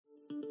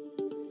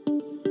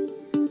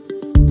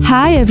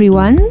Hi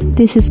everyone,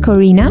 this is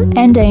Corina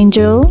and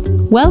Angel.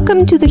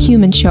 Welcome to The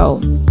Human Show,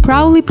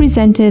 proudly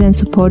presented and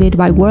supported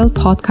by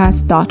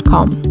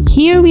worldpodcast.com.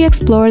 Here we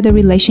explore the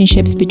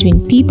relationships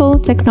between people,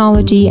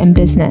 technology, and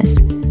business.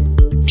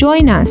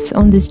 Join us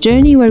on this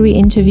journey where we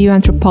interview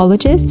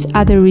anthropologists,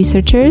 other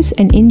researchers,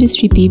 and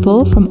industry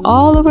people from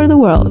all over the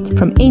world,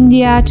 from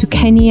India to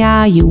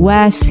Kenya,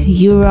 US,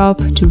 Europe,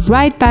 to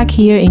right back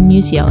here in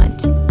New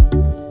Zealand.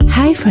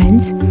 Hi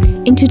friends!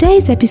 In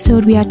today's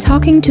episode we are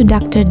talking to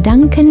Dr.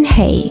 Duncan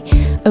Hay,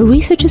 a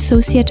research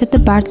associate at the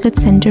Bartlett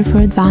Centre for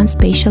Advanced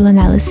Spatial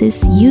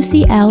Analysis,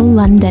 UCL,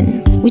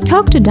 London. We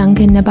talked to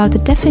Duncan about the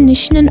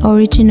definition and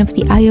origin of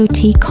the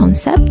IoT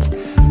concept,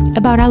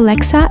 about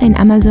Alexa and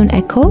Amazon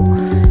Echo,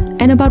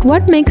 and about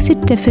what makes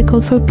it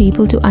difficult for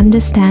people to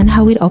understand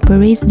how it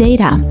operates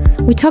data.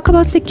 We talk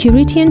about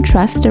security and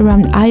trust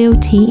around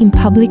IoT in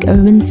public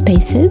urban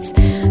spaces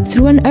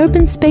through an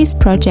urban space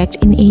project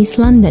in East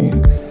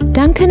London.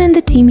 Duncan and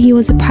the team he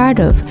was a part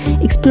of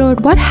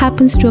explored what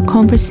happens to a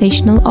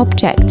conversational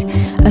object,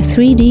 a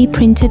 3D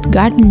printed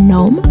garden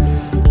gnome,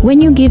 when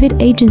you give it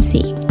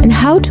agency, and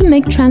how to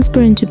make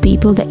transparent to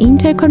people the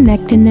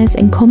interconnectedness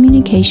and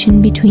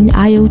communication between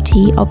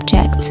IoT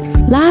objects.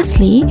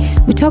 Lastly,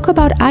 we talk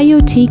about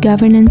IoT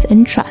governance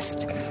and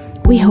trust.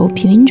 We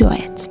hope you enjoy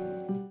it.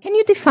 Can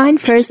you define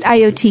first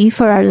IoT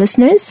for our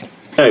listeners?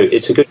 No,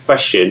 it's a good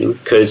question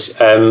because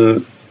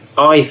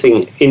I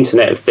think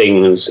Internet of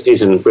Things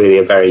isn't really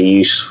a very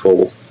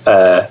useful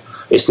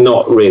it's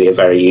not really a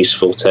very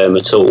useful term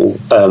at all.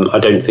 I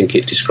don't think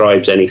it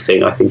describes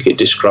anything. I think it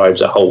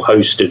describes a whole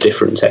host of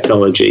different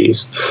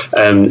technologies.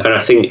 And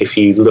I think if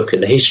you look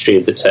at the history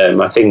of the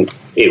term, I think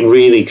it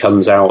really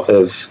comes out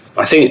of,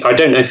 I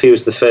don't know if he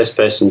was the first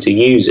person to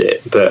use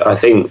it, but I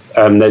think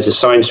there's a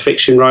science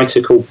fiction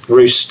writer called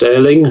Bruce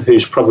Sterling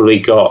who's probably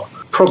got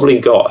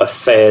a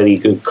fairly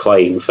good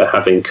claim for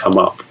having come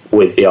up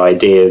with the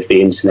idea of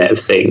the Internet of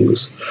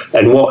Things.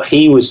 And what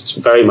he was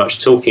very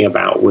much talking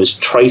about was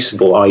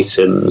traceable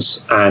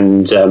items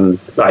and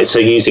so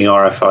using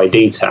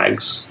RFID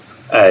tags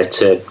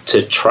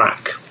to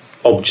track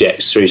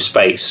objects through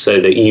space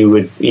so that you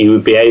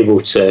would be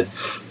able to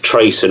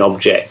trace an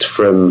object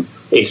from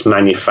its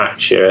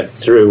manufacture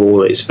through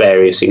all its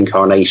various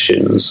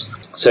incarnations.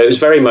 So it was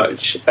very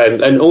much,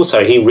 and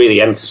also he really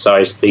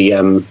emphasised he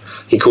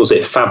calls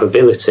it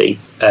fabability,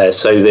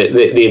 so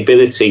the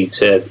ability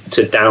to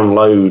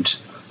download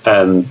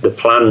the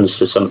plans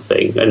for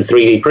something and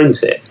 3D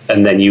print it,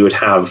 and then you would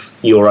have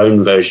your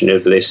own version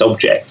of this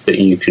object that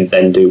you could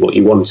then do what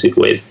you wanted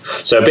with.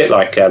 So a bit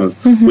like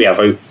we have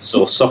open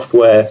source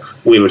software,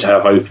 we would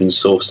have open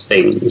source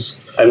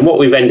things, and what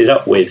we've ended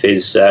up with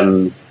is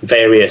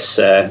various,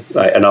 and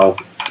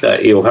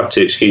you'll have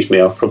to excuse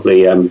me, I'll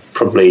probably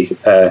probably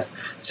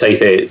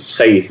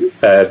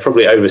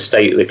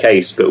overstate the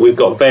case, but we've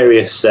got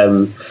various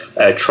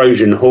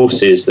Trojan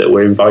horses that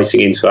we're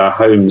inviting into our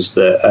homes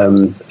that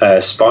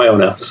spy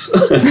on us.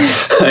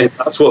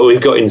 That's what we've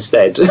got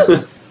instead.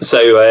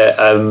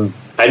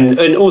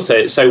 And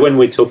also, so when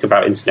we talk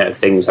about Internet of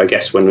Things, I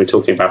guess when we're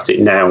talking about it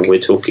now, we're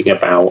talking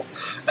about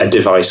a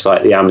device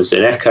like the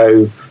Amazon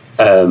Echo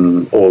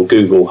or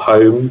Google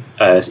Home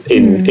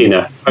in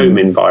a home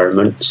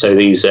environment. So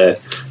these are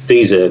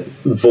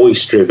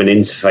voice-driven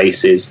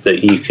interfaces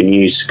that you can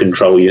use to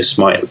control your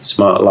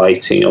smart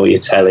lighting or your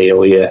telly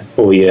or your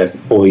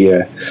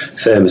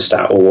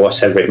thermostat or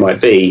whatever it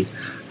might be.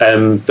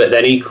 But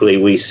then equally,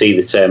 we see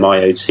the term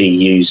IoT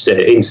used,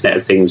 Internet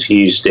of Things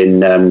used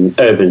in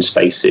urban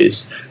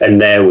spaces, and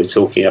there we're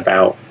talking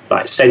about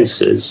like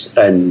sensors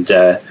and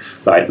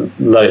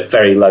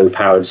very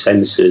low-powered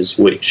sensors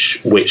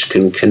which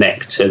can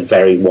connect to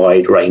very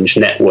wide-range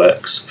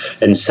networks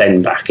and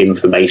send back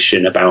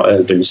information about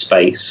urban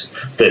space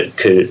that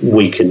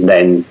we can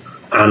then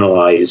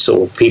analyse,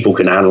 or people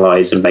can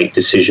analyse and make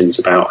decisions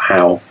about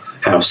how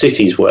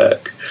cities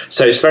work.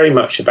 So it's very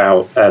much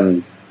about.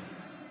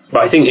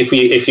 But I think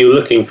if you're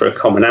looking for a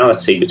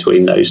commonality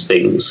between those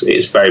things,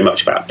 it's very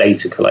much about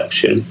data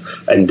collection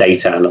and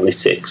data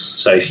analytics.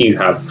 So if you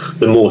have,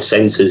 the more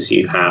sensors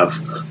you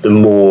have, the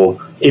more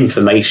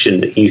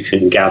information that you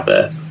can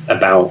gather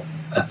about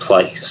a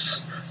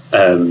place,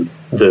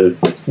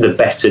 the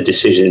better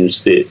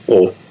decisions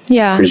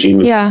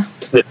presumably.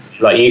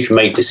 Like you can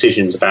make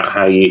decisions about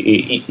how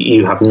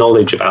you have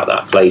knowledge about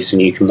that place,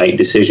 and you can make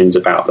decisions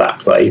about that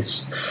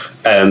place.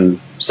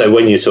 So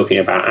when you're talking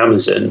about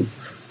Amazon,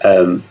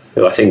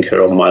 who I think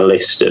are on my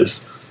list of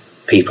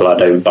people I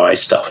don't buy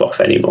stuff off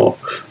anymore.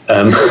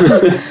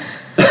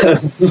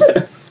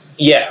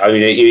 Yeah, I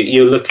mean,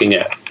 you're looking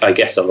at, I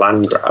guess, a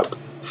land grab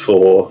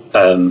for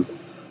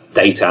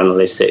data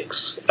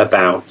analytics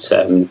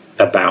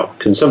about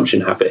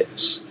consumption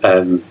habits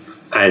and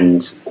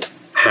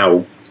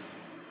how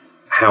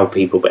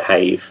people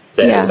behave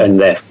there, and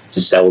therefore to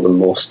sell them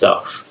more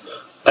stuff,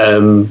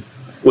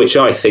 which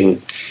I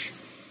think.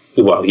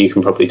 Well, you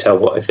can probably tell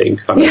what I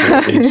think.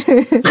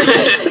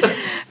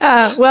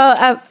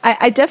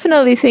 I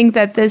definitely think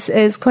that this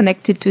is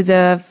connected to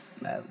the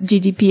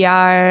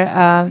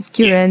GDPR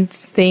current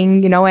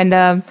thing,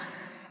 and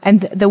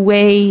and the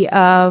way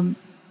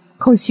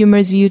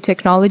consumers view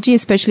technology,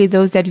 especially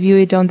those that view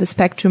it on the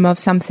spectrum of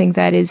something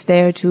that is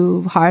there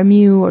to harm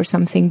you or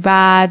something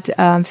bad,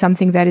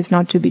 something that is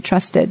not to be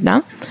trusted,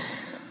 no?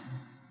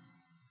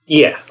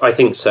 Yeah, I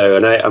think so.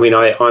 And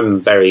I'm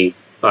very...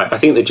 I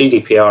think the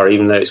GDPR,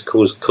 even though it's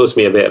caused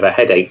me a bit of a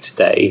headache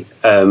today,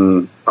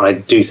 I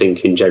do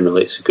think in general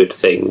it's a good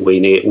thing. We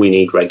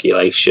need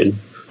regulation.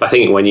 I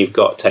think when you've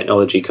got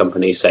technology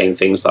companies saying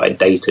things like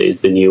data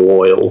is the new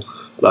oil,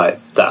 like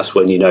that's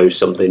when you know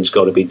something's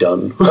got to be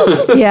done.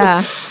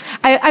 Yeah.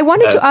 I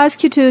wanted to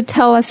ask you to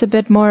tell us a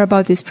bit more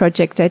about this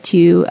project that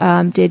you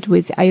did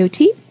with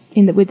IoT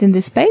within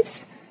this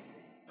space.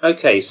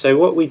 Okay, so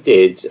what we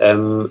did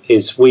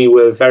is we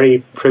were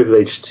very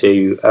privileged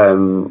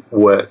to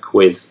work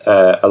with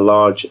a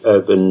large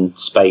urban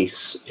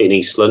space in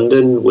East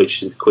London,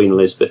 which is the Queen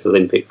Elizabeth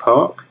Olympic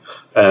Park,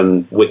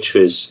 which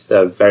was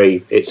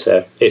it's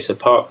a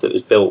park that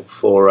was built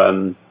for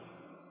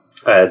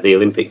the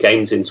Olympic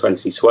Games in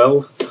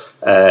 2012,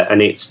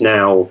 and it's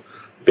now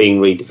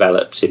being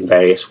redeveloped in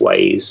various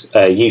ways.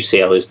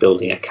 UCL is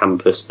building a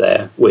campus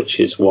there, which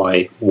is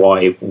why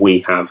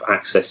we have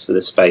access to the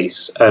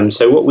space.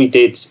 So what we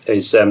did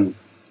is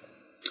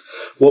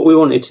what we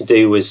wanted to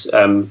do was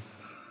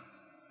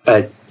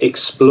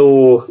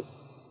explore,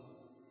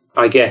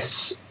 I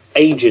guess,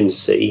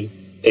 agency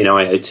in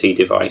IoT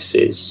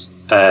devices,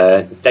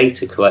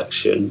 data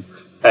collection,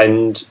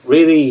 and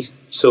really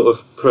sort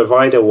of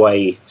provide a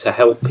way to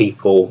help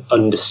people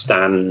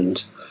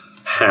understand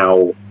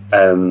how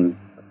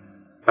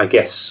I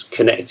guess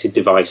connected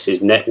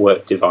devices,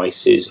 network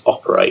devices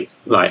operate.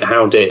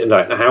 How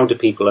do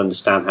people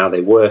understand how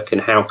they work,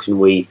 and how can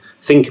we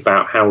think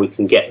about how we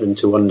can get them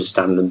to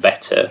understand them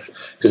better?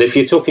 Because if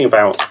you're talking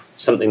about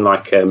something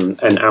like an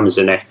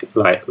Amazon Echo,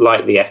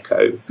 like the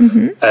Echo,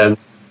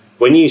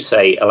 when you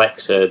say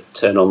Alexa,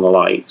 turn on the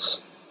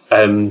lights,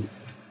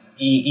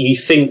 you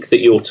think that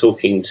you're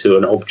talking to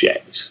an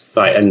object,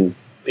 and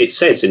it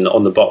says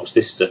on the box,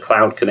 this is a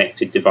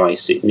cloud-connected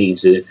device. It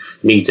needs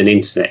an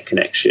internet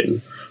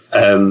connection.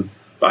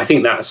 But I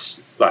think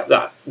that's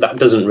that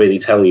doesn't really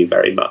tell you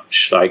very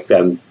much.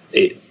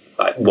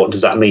 What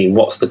does that mean?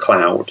 What's the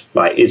cloud?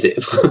 Is it?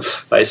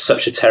 It's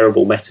such a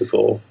terrible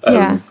metaphor.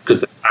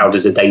 Because the cloud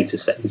is a data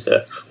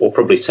center, or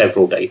probably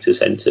several data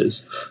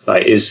centers.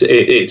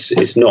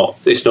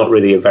 It's not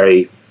really a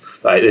very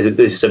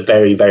this is a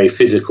very, very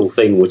physical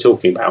thing we're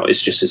talking about.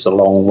 It's a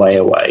long way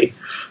away.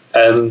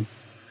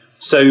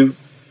 So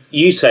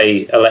you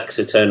say,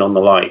 Alexa, turn on the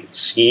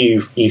lights.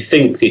 You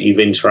think that you've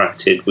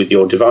interacted with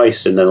your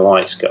device and then the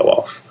lights go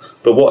off.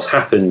 But what's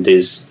happened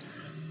is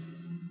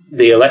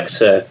the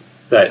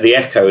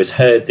Echo has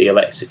heard the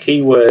Alexa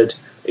keyword.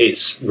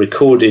 It's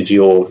recorded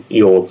your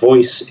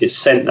voice. It's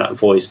sent that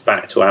voice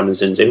back to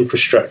Amazon's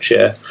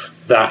infrastructure.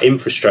 That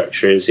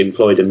infrastructure has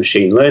employed a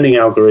machine learning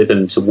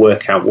algorithm to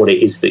work out what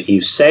it is that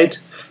you've said,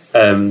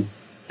 and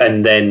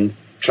then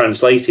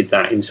translated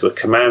that into a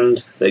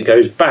command that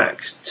goes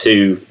back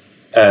to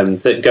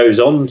that goes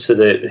on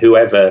to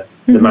whoever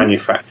the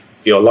manufacturer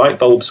of your light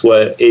bulbs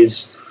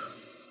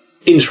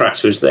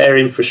interacts with their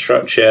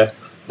infrastructure,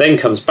 then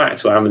comes back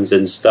to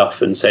Amazon's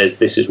stuff and says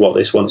this is what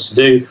this wants to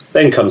do,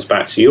 then comes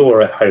back to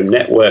your home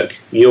network,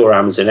 your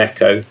Amazon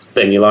Echo,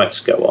 then your lights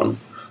go on.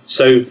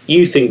 So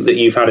you think that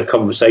you've had a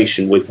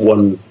conversation with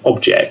one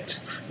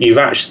object. You've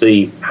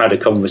actually had a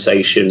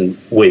conversation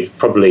with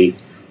probably,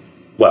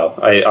 well,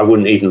 I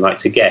wouldn't even like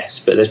to guess,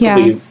 but there's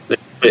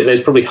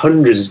probably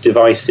hundreds of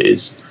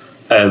devices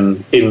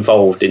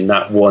involved in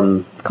that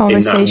one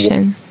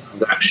conversation,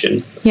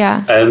 transaction.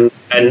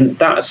 And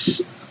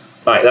that's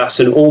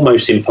an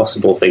almost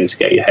impossible thing to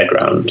get your head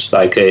around.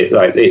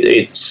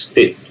 It's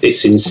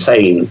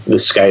insane, the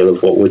scale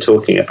of what we're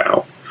talking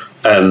about,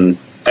 and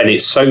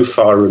it's so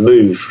far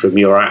removed from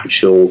your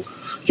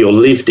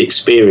lived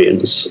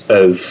experience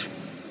of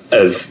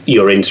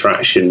your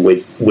interaction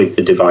with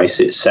the device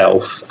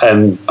itself.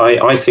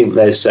 I think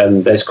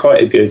there's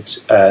quite a good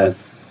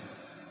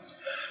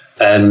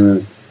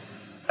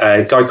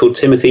guy called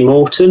Timothy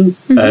Morton,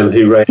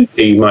 who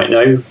you might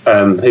know,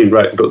 who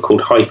wrote a book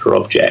called Hyper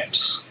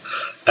Objects,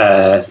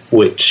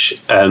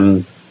 which,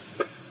 and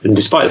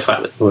despite the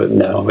fact that, I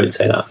won't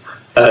say that.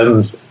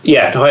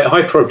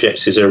 Hyper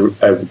objects is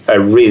a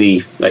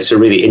really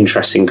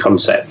interesting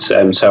concept.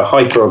 So a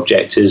hyper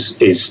object is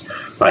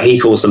he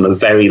calls them a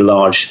very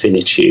large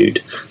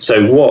finitude.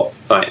 So what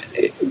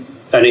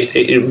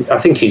I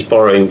think he's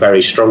borrowing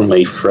very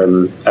strongly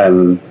from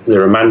the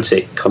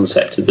Romantic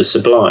concept of the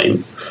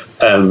sublime.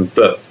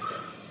 But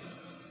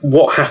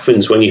what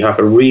happens when you have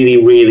a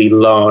really, really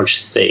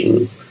large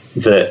thing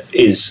that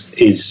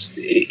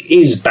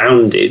is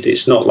bounded?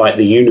 It's not like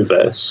the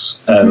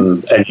universe,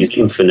 and is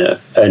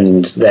infinite,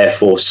 and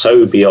therefore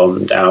so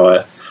beyond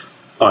our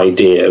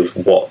idea of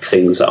what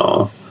things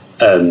are,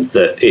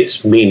 that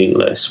it's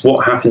meaningless.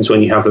 What happens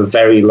when you have a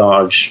very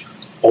large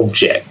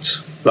object,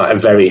 like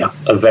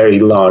a very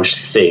large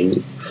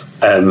thing,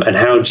 and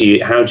how do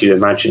you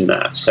imagine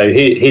that? So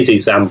his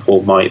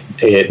example might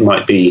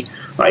be,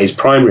 his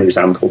primary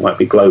example might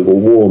be global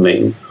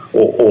warming,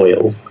 or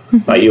oil.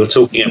 Like you're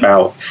talking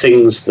about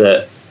things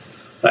that,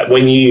 like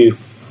when you,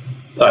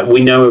 like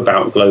we know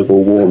about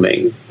global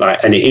warming,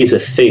 like, and it is a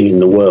thing in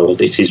the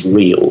world, it is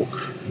real,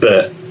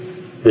 but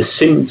the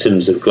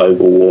symptoms of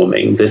global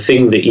warming, the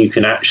thing that you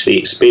can actually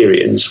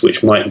experience,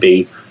 which might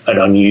be an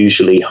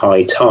unusually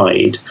high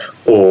tide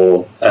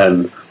or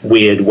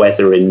weird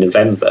weather in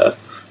November,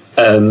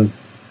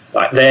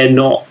 like they're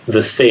not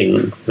the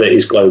thing that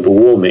is global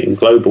warming.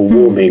 Global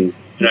warming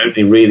can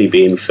only really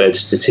be inferred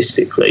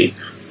statistically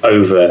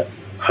over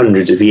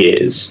hundreds of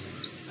years.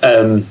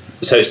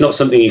 So it's not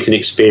something you can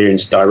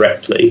experience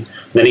directly.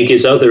 And then he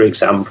gives other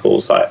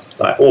examples, like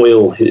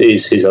oil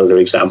is his other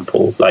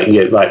example. Like,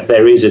 you know, like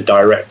there is a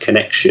direct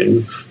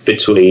connection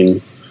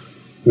between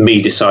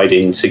me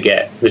deciding to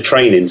get the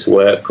train into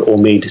work or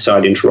me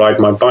deciding to ride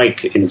my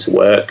bike into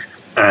work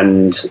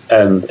and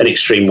an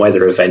extreme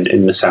weather event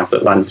in the South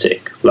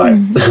Atlantic. Like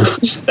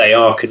they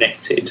are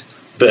connected,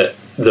 but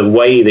the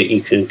way that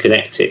you can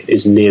connect it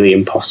is nearly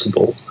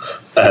impossible.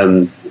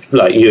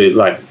 Like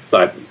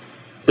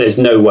there's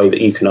no way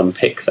that you can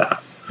unpick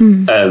that.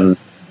 And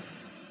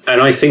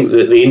I think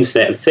that the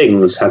Internet of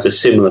Things has a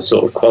similar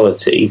sort of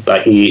quality.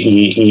 Like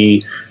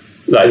you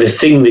like the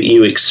thing that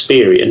you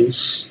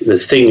experience, the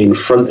thing in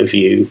front of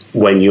you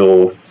when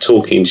you're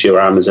talking to your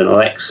Amazon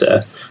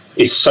Alexa,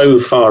 is so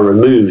far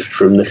removed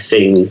from the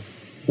thing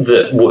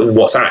that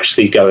what's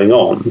actually going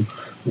on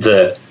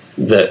that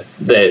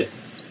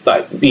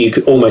like you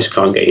almost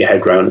can't get your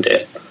head around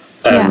it.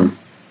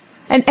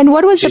 And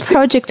what was the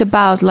project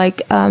about?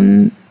 Like,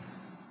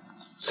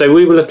 so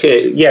we were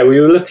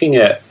looking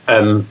at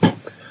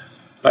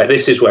like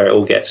this is where it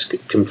all gets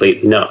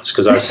completely nuts,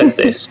 because I've said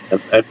this.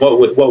 And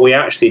what we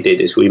actually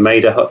did is we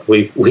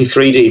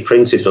 3D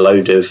printed a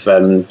load of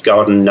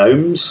garden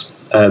gnomes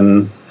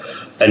and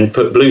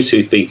put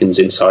Bluetooth beacons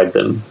inside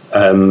them,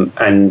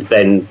 and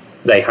then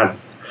they had.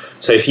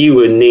 So if you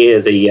were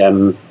near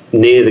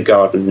the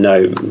garden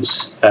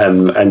gnomes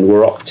and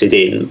were opted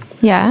in,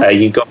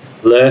 you got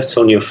an alert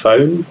on your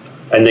phone,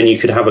 and then you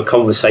could have a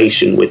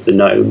conversation with the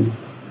gnome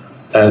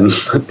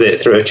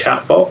through a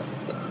chatbot.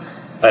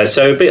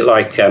 So a bit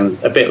like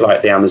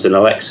the Amazon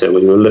Alexa,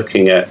 we were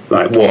looking at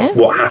like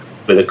what happens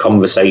with a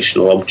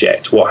conversational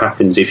object. What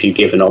happens if you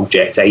give an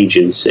object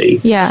agency?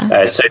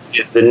 So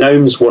the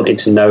gnomes wanted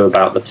to know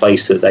about the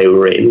place that they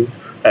were in.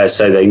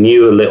 So they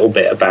knew a little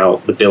bit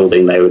about the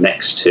building they were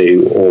next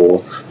to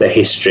or the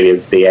history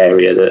of the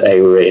area that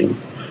they were in.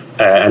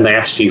 And they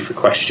asked you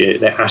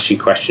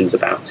questions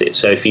about it.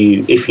 So if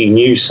you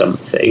knew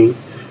something,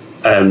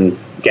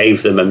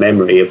 gave them a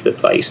memory of the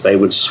place, they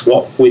would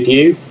swap with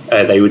you.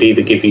 They would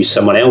either give you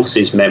someone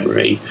else's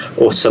memory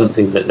or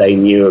something that they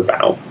knew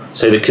about.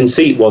 So the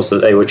conceit was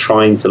that they were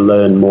trying to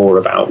learn more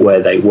about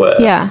where they were.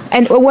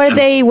 And were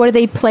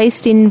they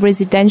placed in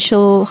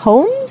residential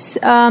homes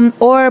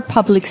or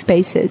public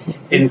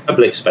spaces? In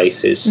public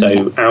spaces,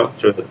 so out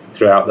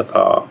throughout the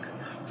park.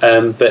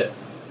 But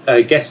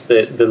I guess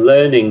the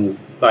learning,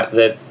 like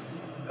the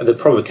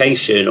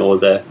provocation or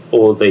the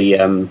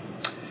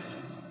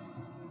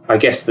I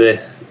guess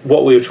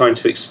what we were trying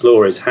to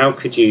explore is how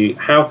could you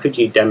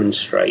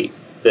demonstrate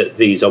that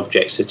these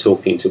objects are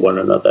talking to one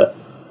another?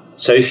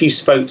 So if you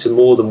spoke to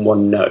more than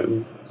one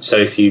gnome, so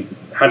if you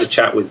had a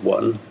chat with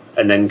one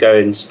and then go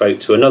and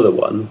spoke to another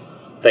one,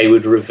 they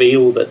would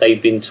reveal that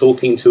they'd been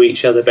talking to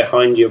each other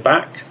behind your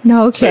back.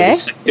 So the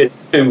second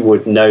gnome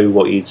would know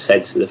what you'd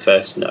said to the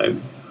first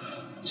gnome.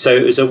 So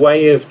it was a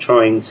way of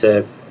trying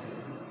to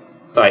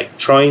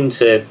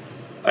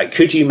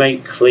could you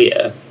make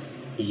clear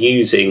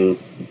using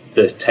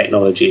the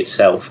technology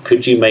itself?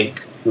 Could you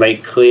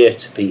make clear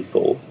to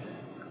people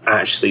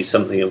actually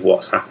something of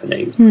what's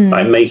happening,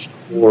 like make it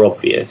more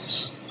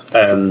obvious?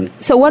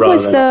 So what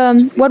was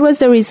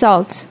the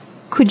result?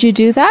 Could you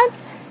do that?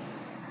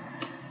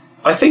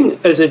 I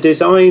think as a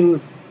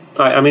design,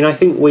 I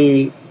think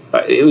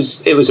it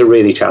was a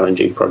really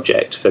challenging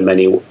project for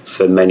many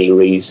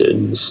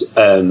reasons.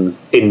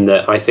 In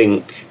that I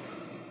think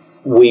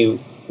we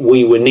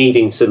were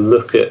needing to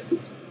look at,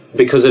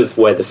 because of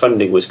where the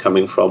funding was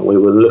coming from, we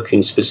were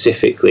looking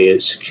specifically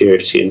at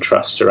security and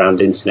trust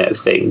around Internet of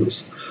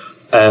Things.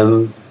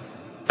 And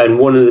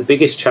one of the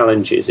biggest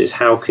challenges is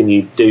how can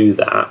you do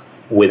that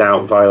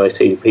without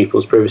violating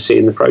people's privacy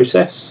in the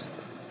process?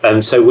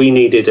 So we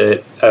needed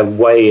a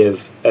way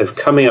of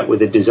coming up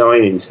with a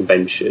design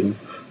intervention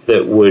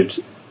that would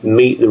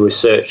meet the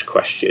research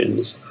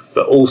questions,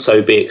 but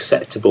also be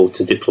acceptable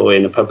to deploy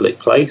in a public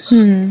place.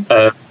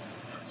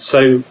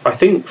 So I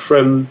think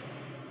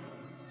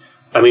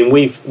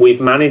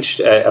we've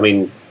managed.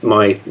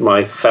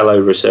 My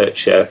fellow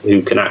researcher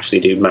who can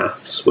actually do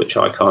maths, which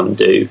I can't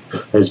do,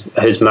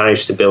 has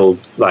managed to build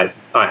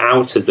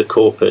out of the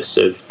corpus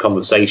of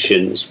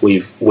conversations.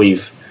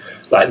 We've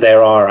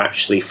there are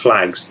actually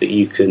flags that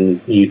you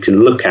can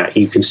look at.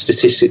 You can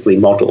statistically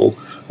model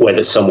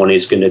whether someone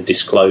is going to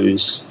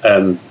disclose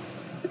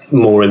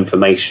more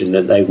information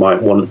than they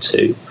might want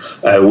to,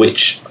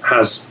 which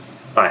has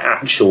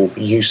actual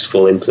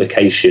useful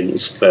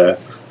implications for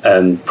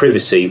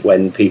privacy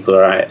when people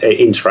are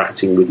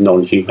interacting with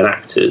non-human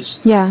actors,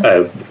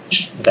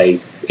 which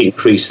they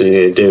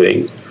increasingly are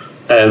doing.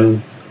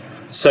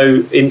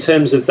 So in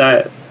terms of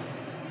that,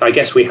 I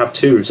guess we have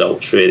two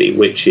results really,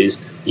 which is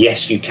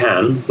yes, you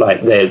can.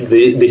 Like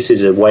this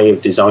is a way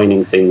of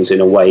designing things in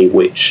a way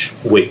which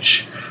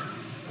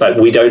like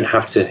we don't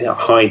have to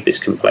hide this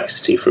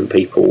complexity from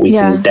people. We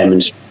can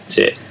demonstrate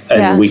it,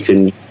 and we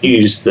can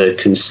use the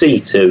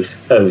conceit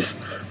of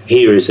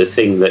here is a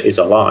thing that is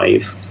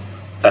alive,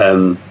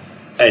 and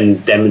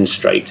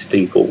demonstrate to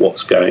people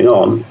what's going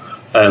on.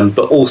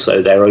 But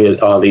also there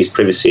are these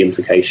privacy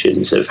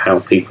implications of how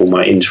people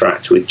might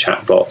interact with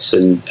chatbots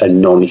and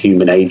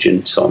non-human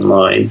agents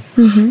online,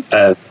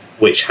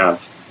 which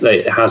has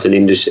an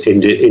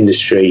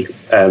industry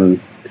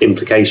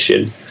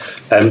implication.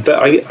 But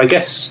I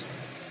guess,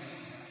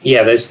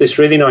 there's this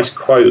really nice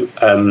quote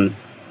by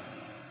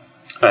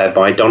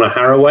Donna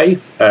Haraway,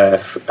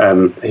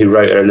 who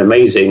wrote an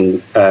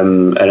amazing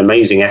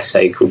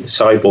essay called The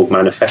Cyborg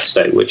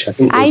Manifesto, which I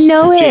think I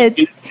know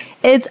it.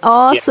 It's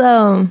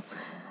awesome.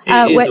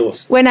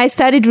 When I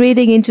started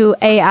reading into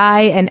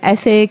AI and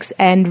ethics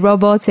and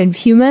robots and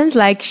humans,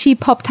 like she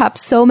popped up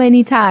so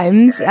many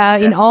times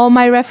in all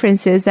my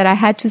references that I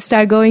had to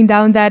start going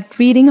down that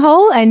reading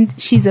hole, and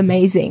she's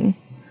amazing.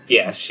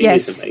 Yeah, she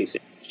is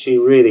amazing. She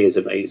really is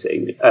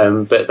amazing.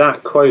 But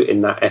that quote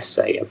in that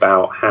essay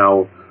about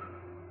how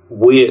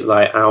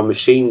our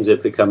machines are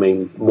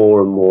becoming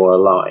more and more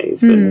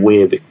alive and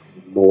we're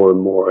becoming more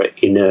and more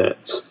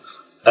inert.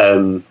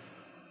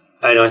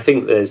 And I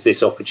think there's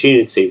this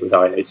opportunity with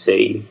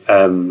IoT,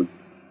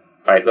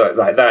 like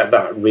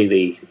that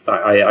really.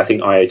 I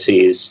think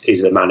IoT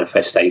is a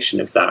manifestation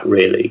of that.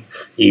 Really,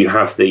 you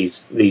have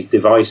these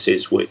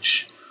devices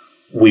which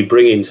we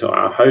bring into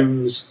our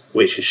homes,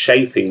 which are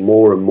shaping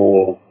more and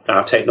more.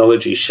 Our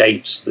technology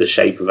shapes the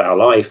shape of our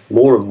life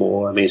more and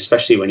more. I mean,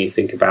 especially when you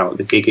think about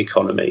the gig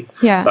economy.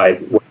 Yeah. Like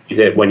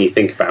when you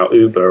think about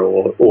Uber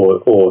or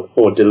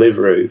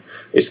Deliveroo,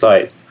 it's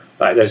like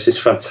there's this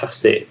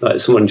fantastic, like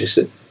someone just.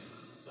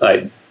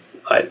 Like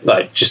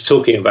just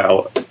talking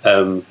about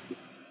my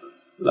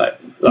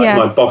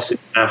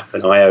boss's app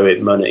and I owe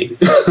it money.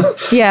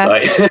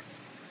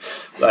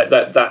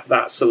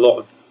 That's a lot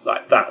of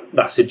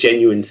that's a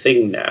genuine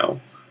thing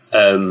now.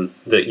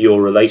 That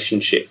your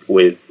relationship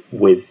with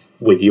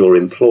your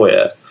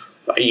employer,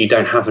 you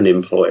don't have an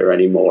employer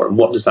anymore, and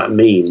what does that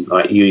mean?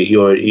 Like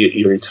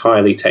you're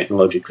entirely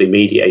technologically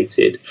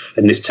mediated,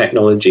 and this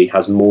technology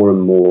has more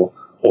and more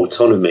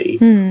autonomy,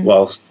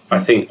 whilst I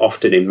think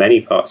often in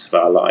many parts of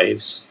our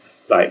lives,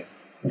 like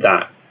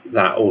that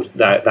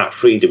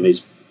freedom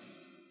is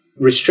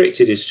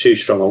restricted is too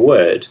strong a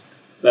word,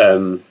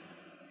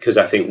 because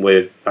I think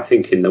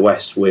in the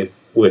West we're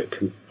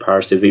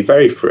comparatively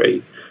very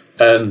free.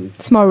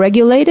 It's more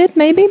regulated,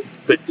 maybe,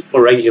 but it's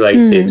more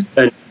regulated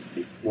and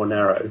more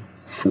narrow.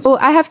 Oh,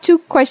 I have two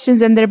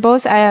questions, and they're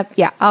both.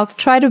 I'll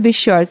try to be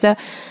short.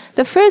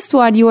 The first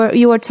one,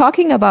 you were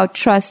talking about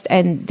trust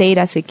and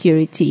data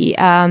security,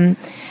 and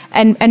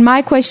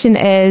my question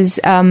is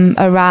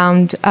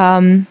around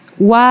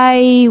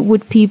why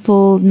would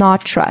people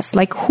not trust?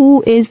 Like,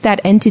 who is that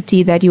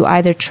entity that you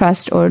either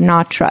trust or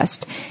not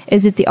trust?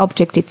 Is it the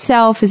object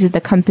itself? Is it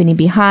the company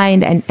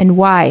behind? And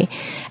why?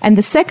 And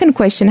the second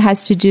question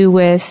has to do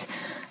with,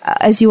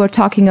 as you were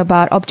talking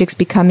about objects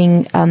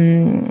becoming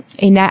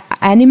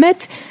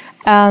inanimate.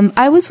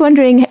 I was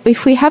wondering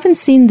if we haven't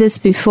seen this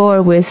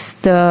before with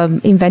the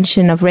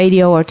invention of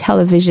radio or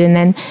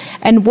television,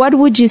 and what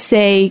would you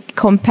say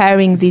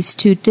comparing these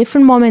two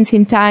different moments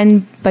in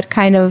time, but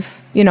kind of,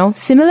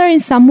 similar in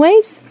some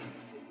ways?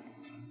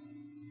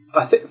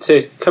 I think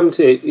to come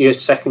to your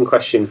second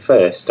question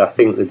first, I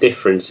think the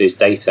difference is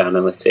data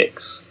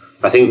analytics.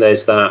 I think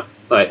there's that,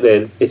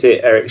 is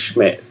it Eric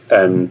Schmidt,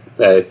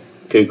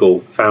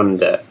 Google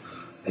founder,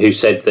 who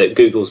said that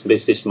Google's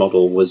business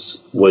model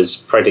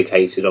was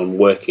predicated on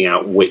working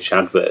out which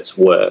adverts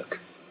work.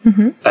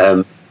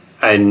 I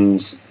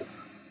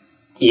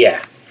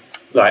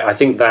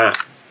think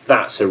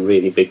that's a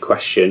really big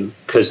question,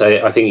 because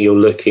I think you're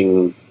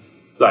looking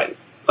like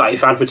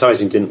if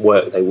advertising didn't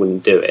work, they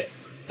wouldn't do it.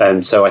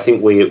 So I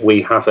think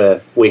we have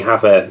a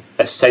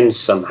sense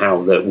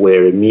somehow that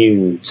we're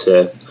immune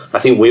to. I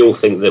think we all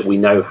think that we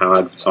know how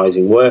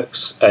advertising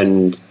works,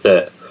 and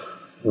that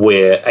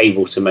we're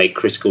able to make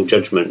critical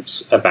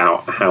judgments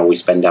about how we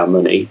spend our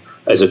money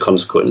as a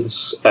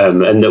consequence,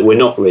 and that we're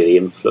not really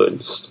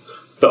influenced.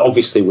 But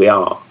obviously we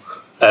are,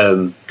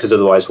 because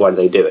otherwise why do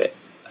they do it?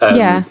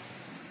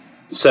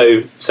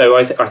 So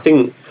I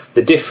think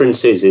the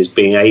difference is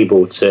being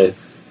able to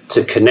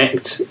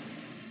connect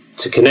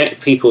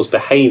people's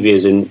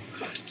behaviours. And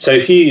so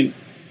if you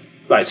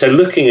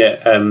looking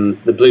at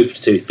the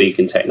Bluetooth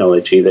beacon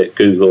technology that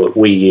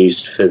we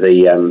used for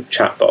the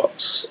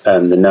chatbots,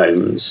 the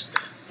gnomes.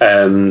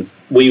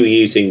 We were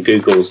using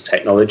Google's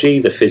technology,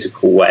 the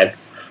physical web,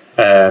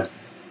 and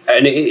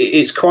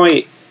it's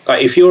quite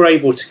if you're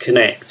able to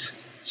connect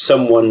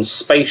someone's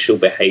spatial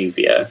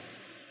behaviour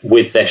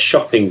with their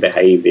shopping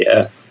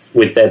behaviour,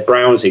 with their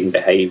browsing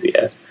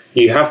behaviour,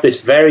 you have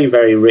this very,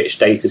 very rich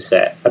data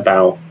set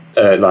about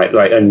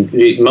and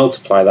you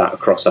multiply that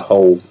across a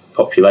whole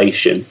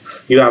population,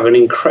 you have an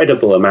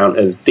incredible amount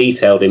of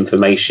detailed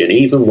information,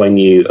 even when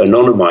you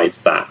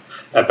anonymize that,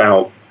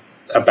 about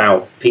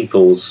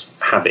people's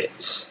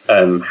habits,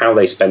 how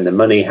they spend their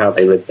money, how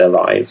they live their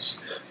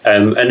lives,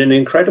 and an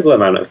incredible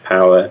amount of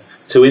power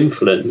to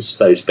influence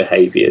those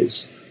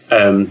behaviors.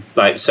 I think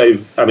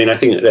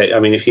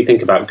if you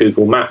think about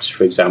Google Maps,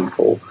 for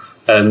example,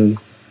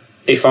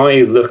 if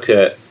I look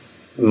at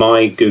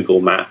my Google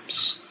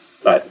Maps,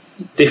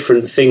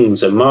 different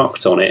things are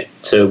marked on it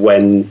to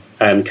when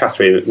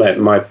Catherine,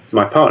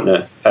 my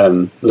partner,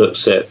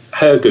 looks at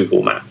her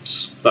Google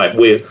Maps.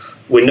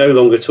 We're no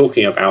longer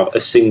talking about a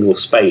single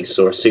space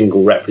or a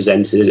single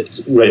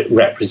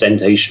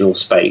representational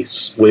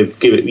space.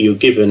 You're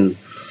given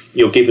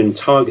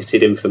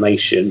targeted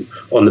information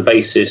on the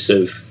basis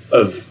of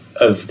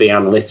the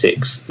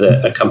analytics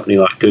that a company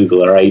like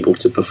Google are able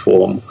to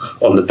perform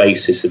on the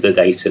basis of the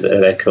data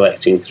that they're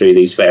collecting through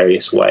these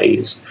various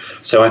ways.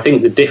 So I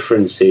think the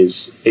difference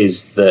is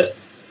that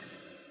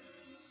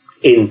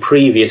in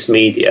previous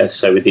media,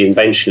 so with the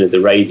invention of the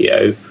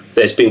radio,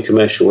 there's been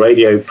commercial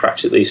radio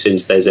practically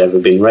since there's ever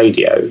been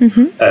radio.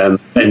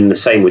 And the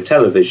same with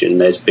television.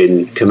 There's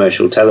been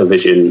commercial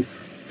television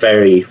in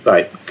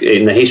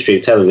the history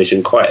of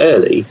television quite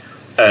early.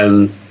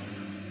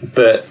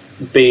 But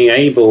being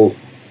able,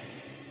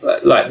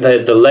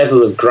 the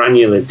level of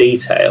granular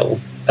detail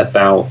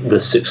about the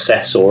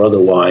success or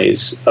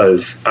otherwise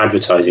of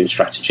advertising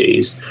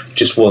strategies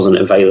just wasn't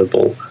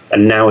available.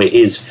 And now it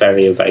is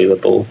very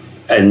available.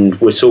 And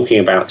we're talking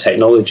about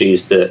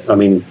technologies that,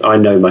 I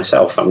know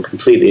myself, I'm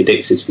completely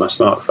addicted to my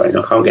smartphone.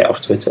 I can't get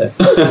off Twitter.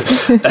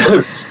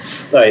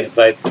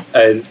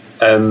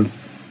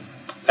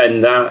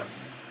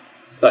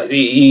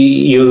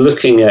 You're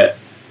looking at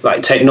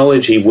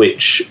technology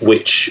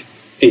which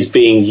is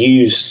being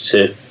used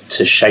to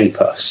shape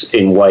us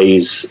in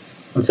ways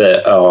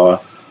that are,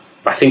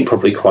 I think,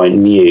 probably quite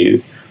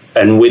new.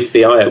 And with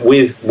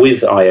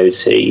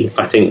IoT,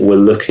 I think we're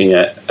looking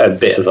at a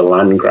bit of a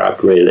land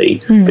grab,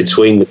 really,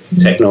 between the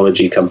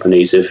technology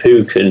companies of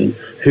who can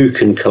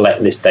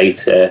collect this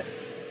data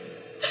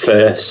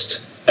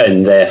first,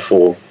 and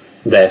therefore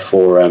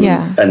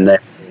and then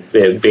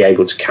be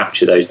able to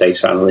capture those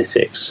data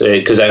analytics.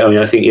 Because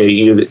I think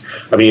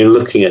you're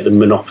looking at the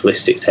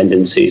monopolistic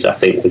tendencies, I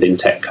think, within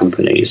tech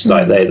companies.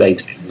 They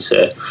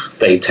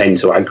tend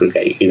to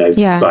aggregate.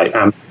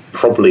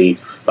 Probably.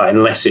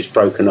 Unless it's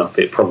broken up,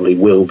 it probably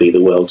will be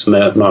the world's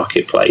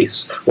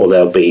marketplace, or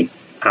there'll be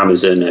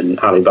Amazon and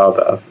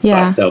Alibaba.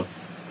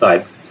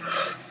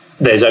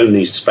 There's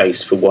only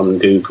space for one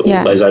Google.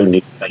 There's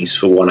only space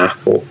for one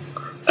Apple.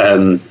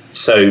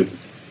 So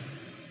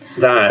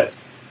that,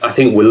 I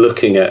think we're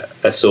looking at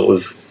a sort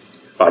of,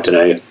 I don't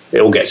know,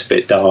 it all gets a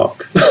bit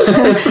dark.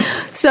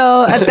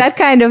 So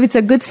it's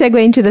a good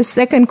segue into the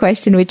second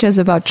question, which was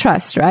about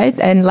trust, right?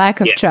 And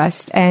lack of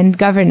trust and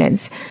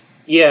governance.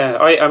 Yeah,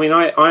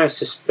 I have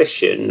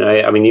suspicion.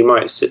 You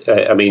might.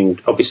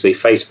 Obviously,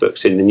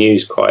 Facebook's in the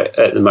news quite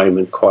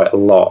a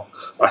lot.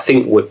 I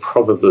think we're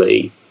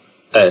probably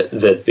at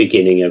the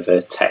beginning of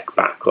a tech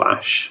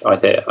backlash.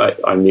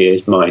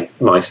 Is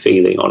my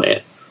feeling on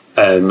it.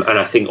 And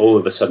I think all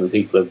of a sudden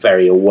people are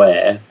very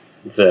aware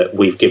that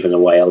we've given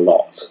away a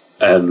lot,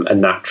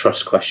 and that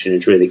trust question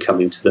is really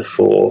coming to the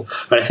fore.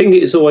 And I think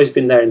it's always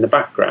been there in the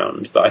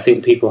background, but I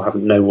think people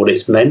haven't known what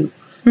it's meant.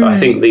 But I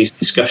think these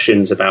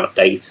discussions about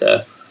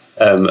data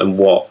and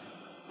what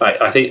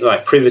I think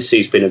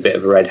privacy's been a bit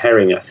of a red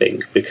herring. I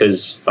think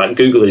because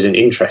Google isn't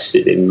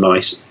interested in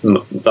my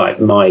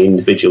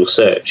individual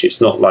search.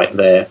 It's not like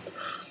they're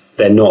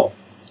not.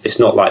 It's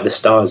not like the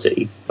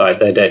Stasi.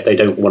 They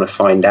don't want to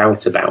find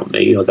out about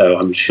me, although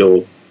I'm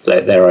sure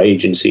that there are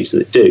agencies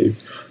that do.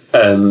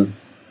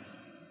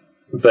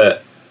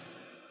 But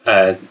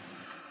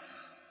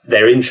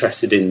they're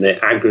interested in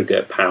the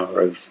aggregate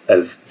power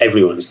of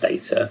everyone's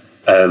data.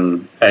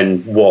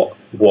 And what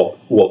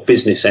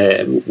business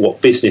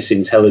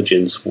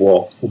intelligence,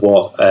 what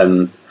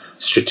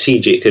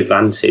strategic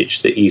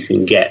advantage that you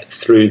can get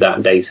through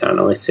that data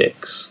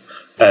analytics,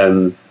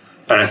 and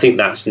I think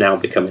that's now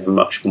becoming a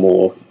much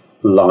more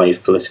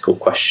live political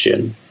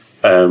question,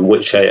 and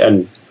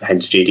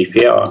hence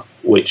GDPR,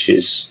 which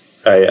is,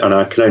 and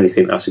I can only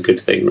think that's a good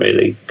thing,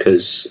 really,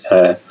 because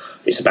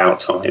it's about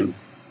time.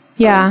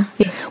 Yeah.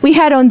 We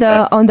had on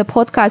the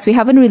podcast, we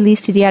haven't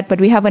released it yet,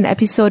 but we have an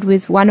episode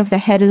with one of the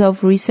heads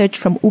of research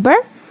from Uber.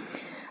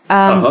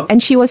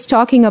 And she was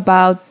talking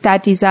about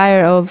that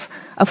desire of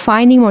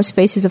finding more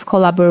spaces of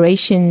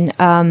collaboration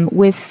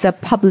with the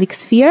public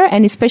sphere,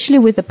 and especially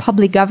with the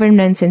public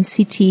governance and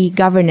city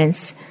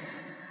governance,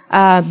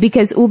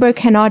 because Uber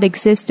cannot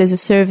exist as a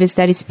service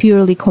that is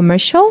purely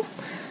commercial.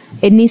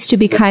 It needs to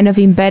be kind of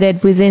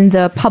embedded within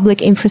the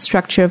public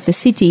infrastructure of the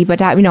city. But,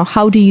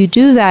 how do you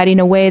do that in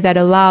a way that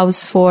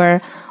allows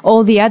for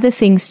all the other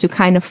things to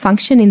kind of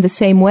function in the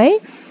same way?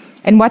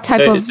 And what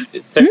type of...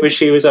 So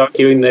she was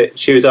arguing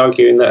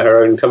that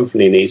her own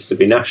company needs to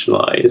be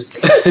nationalised.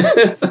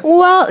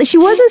 Well, she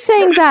wasn't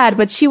saying that,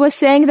 but she was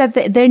saying that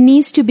there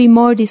needs to be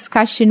more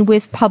discussion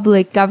with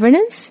public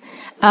governance,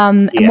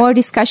 more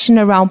discussion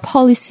around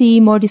policy,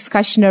 more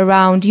discussion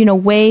around,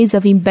 ways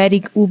of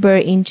embedding Uber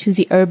into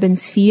the urban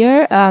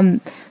sphere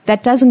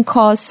that doesn't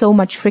cause so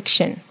much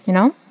friction,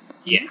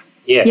 Yeah,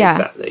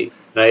 exactly.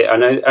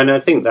 And I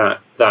think that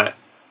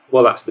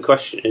well, that's the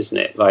question, isn't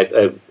it? Like,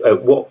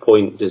 at what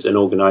point does an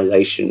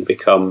organisation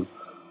become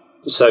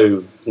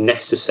so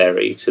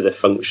necessary to the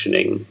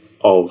functioning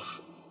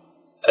of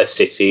a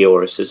city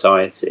or a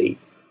society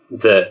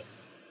that,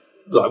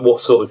 like,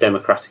 what sort of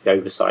democratic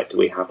oversight do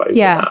we have over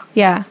that?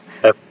 Yeah.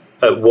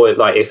 I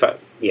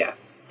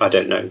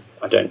don't know.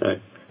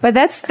 But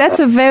that's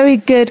a very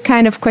good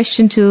kind of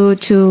question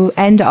to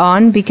end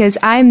on, because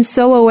I'm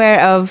so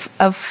aware of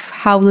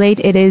how late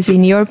it is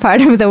in your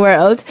part of the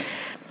world.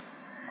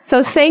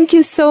 So thank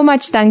you so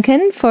much,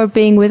 Duncan, for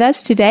being with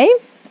us today.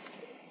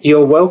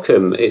 You're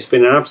welcome. It's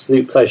been an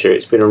absolute pleasure.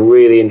 It's been a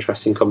really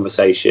interesting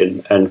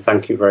conversation, and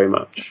thank you very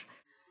much.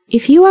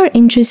 If you are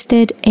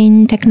interested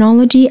in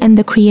technology and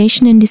the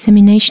creation and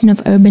dissemination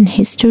of urban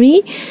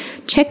history,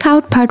 check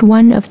out part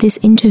 1 of this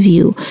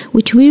interview,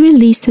 which we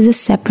released as a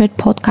separate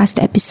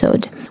podcast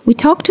episode. We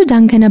talked to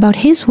Duncan about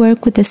his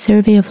work with the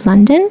Survey of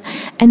London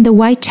and the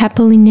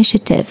Whitechapel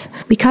Initiative.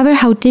 We cover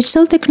how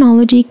digital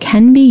technology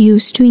can be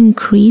used to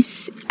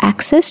increase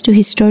access to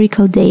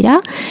historical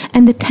data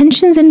and the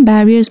tensions and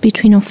barriers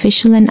between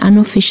official and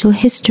unofficial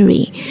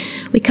history.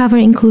 We cover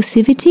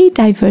inclusivity,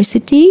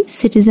 diversity,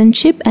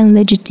 citizenship, and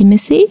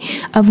legitimacy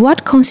of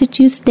what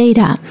constitutes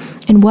data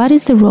and what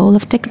is the role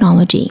of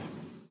technology.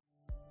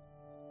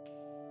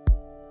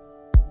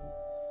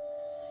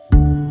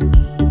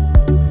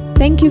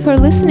 Thank you for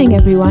listening,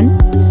 everyone.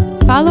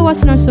 Follow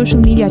us on our social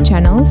media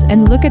channels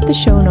and look at the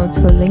show notes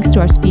for links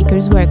to our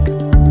speakers' work.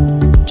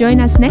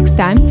 Join us next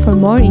time for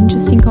more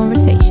interesting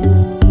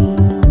conversations.